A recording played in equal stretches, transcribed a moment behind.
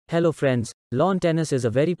Hello friends, lawn tennis is a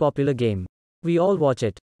very popular game. We all watch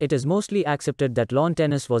it. It is mostly accepted that lawn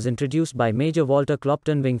tennis was introduced by Major Walter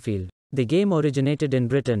Clopton Wingfield. The game originated in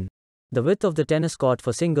Britain. The width of the tennis court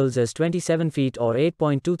for singles is 27 feet or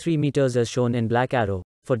 8.23 meters as shown in black arrow.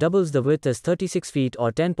 For doubles the width is 36 feet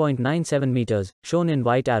or 10.97 meters, shown in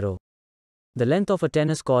white arrow. The length of a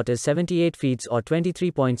tennis court is 78 feet or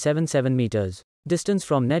 23.77 meters. Distance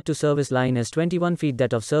from net to service line is 21 feet.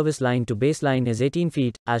 That of service line to baseline is 18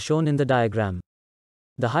 feet, as shown in the diagram.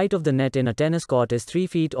 The height of the net in a tennis court is 3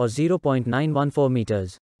 feet or 0.914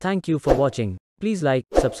 meters. Thank you for watching. Please like,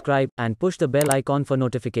 subscribe, and push the bell icon for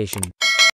notification.